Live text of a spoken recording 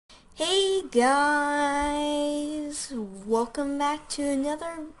Hey guys, welcome back to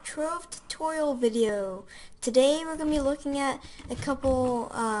another Trove tutorial video. Today we're going to be looking at a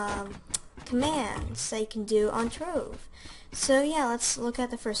couple commands that you can do on Trove. So yeah, let's look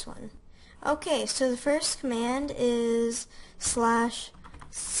at the first one. Okay, so the first command is /sit.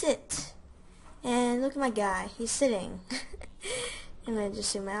 And look at my guy, he's sitting. I'm going to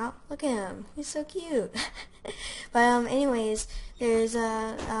just zoom out. Look at him, he's so cute. But anyways, there's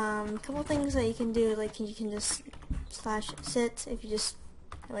a couple things that you can do. Like you can just /sit if you just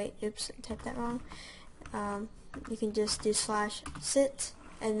oops, I typed that wrong. You can just do /sit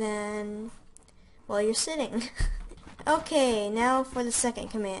and then while you're sitting. Okay, now for the second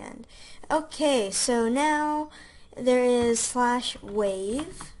command. Okay, so now there is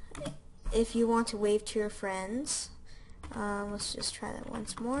 /wave if you want to wave to your friends. Let's just try that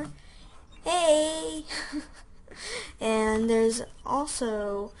once more. Hey! And there's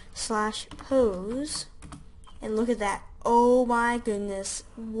also /pose, and look at that. Oh my goodness,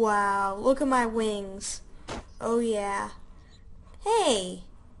 wow, look at my wings. Oh yeah. Hey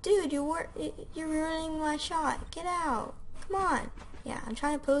dude, you're ruining my shot. Get out, come on. Yeah, I'm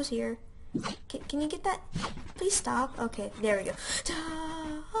trying to pose here. Can you get that? Please stop. Okay, there we go.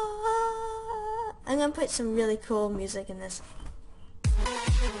 I'm gonna put some really cool music in this.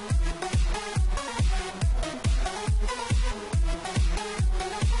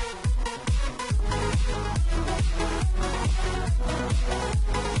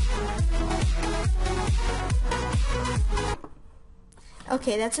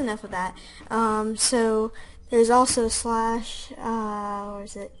 Okay, that's enough of that. So there's also where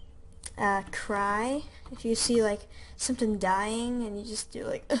is it? Cry. If you see like something dying and you just do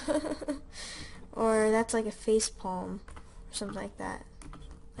like, or that's like a face palm or something like that.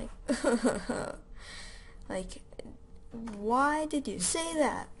 Like, like, why did you say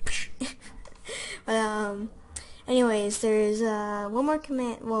that? But anyways, there's one more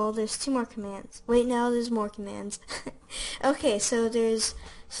command. Well, there's two more commands. Wait, no, there's more commands. Okay, so there's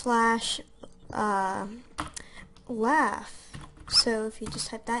laugh. So if you just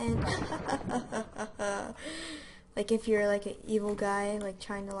type that in, like if you're like an evil guy, like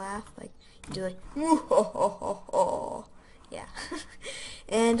trying to laugh, like you do like, yeah.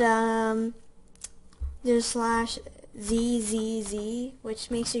 And there's /zzz,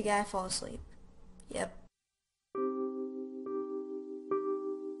 which makes your guy fall asleep. Yep.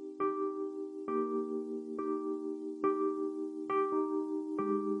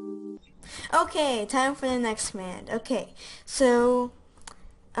 Okay, time for the next command. Okay, so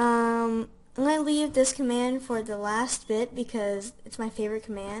I'm going to leave this command for the last bit because it's my favorite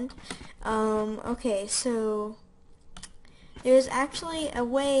command. Okay, so there's actually a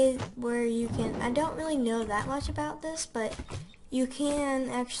way where you can, I don't really know that much about this, but you can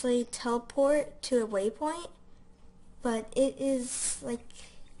actually teleport to a waypoint, but it is like,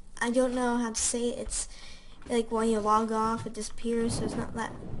 I don't know how to say it. It's like when you log off, it disappears, so it's not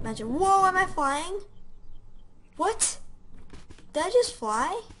that magic. Whoa, am I flying? What? Did I just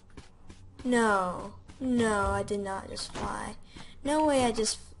fly? No. No, I did not just fly. No way I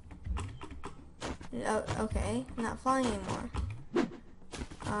just... Oh, okay, I'm not flying anymore.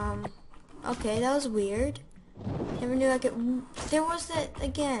 Okay, that was weird. Never knew I could... There was that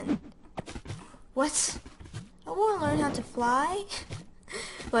again. What? I want to learn how to fly.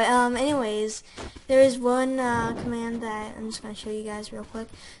 But anyways, there is one command that I'm just going to show you guys real quick.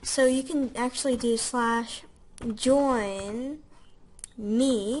 So you can actually do /join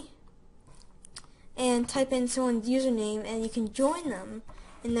me and type in someone's username, and you can join them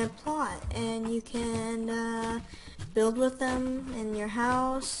in their plot, and you can build with them in your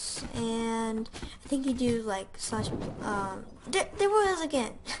house. And I think you do like there was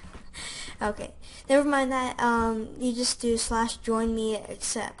again. Okay, never mind that. You just do /join me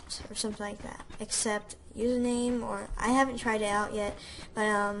accept or something like that. Accept username, or I haven't tried it out yet.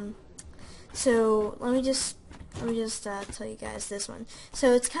 But so let me just tell you guys this one.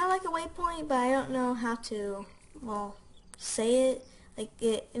 So it's kind of like a waypoint, but I don't know how to say it. Like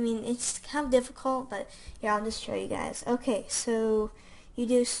it. I mean, it's kind of difficult, but yeah, I'll just show you guys. Okay, so you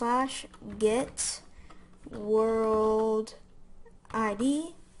do /get world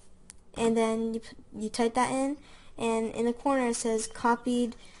ID. And then you type that in, and in the corner it says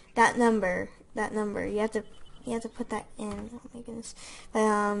copied that number. You have to put that in. Oh my goodness. But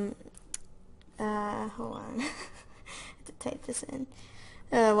hold on. I have to type this in.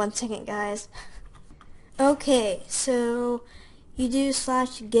 1 second, guys. Okay, so you do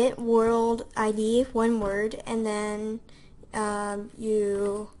 /get world ID, one word, and then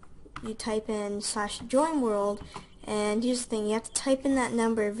you type in /join world, And here's the thing, you have to type in that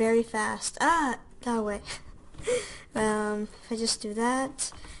number very fast. Ah, got away. If I just do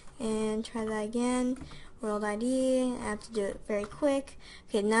that and try that again, world ID, I have to do it very quick.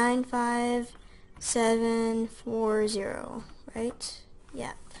 Okay, 95740, right?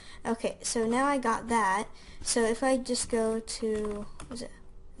 Yeah. Okay, so now I got that. So if I just go to, is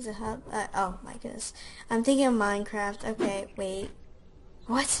it hub? Oh my goodness. I'm thinking of Minecraft. Okay, wait.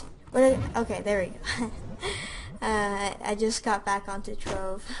 What? Okay, there we go. I just got back onto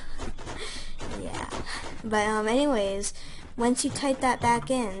Trove. Yeah. But anyways, once you type that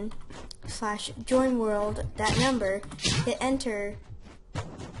back in, /join world, that number, hit enter.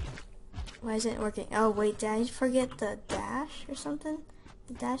 Why isn't it working? Oh wait, did I forget the dash or something?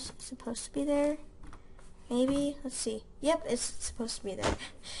 The dash is supposed to be there. Maybe? Let's see. Yep, it's supposed to be there.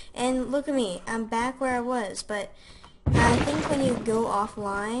 And look at me. I'm back where I was, but I think when you go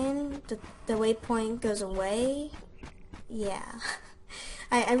offline, the waypoint goes away. Yeah.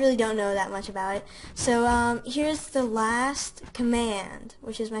 I really don't know that much about it. So here's the last command,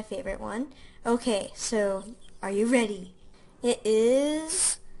 which is my favorite one. Okay, so are you ready? It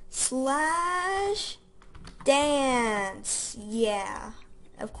is /dance. Yeah,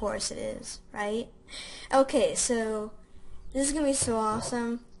 of course it is, right? Okay, so this is gonna be so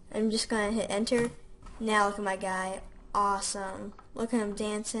awesome. I'm just gonna hit enter. Now look at my guy. Awesome. Look at him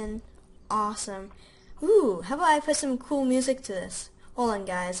dancing. Awesome. Ooh, how about I put some cool music to this? Hold on,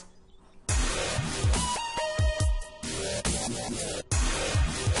 guys.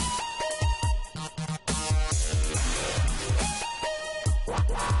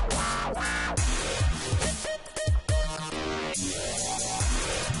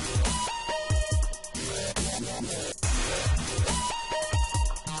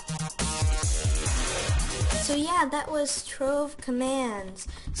 So yeah, that was Trove commands.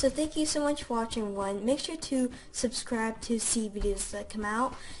 So thank you so much for watching one. Make sure to subscribe to see videos that come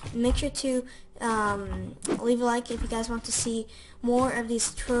out. Make sure to leave a like if you guys want to see more of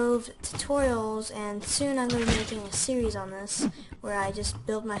these Trove tutorials, and soon I'm going to be making a series on this where I just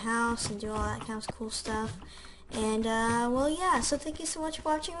build my house and do all that kind of cool stuff. And well, yeah, so thank you so much for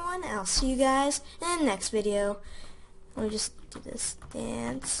watching one. I'll see you guys in the next video. Let me just do this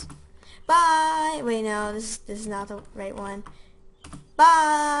dance. Bye! Wait, no, this is not the right one.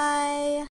 Bye!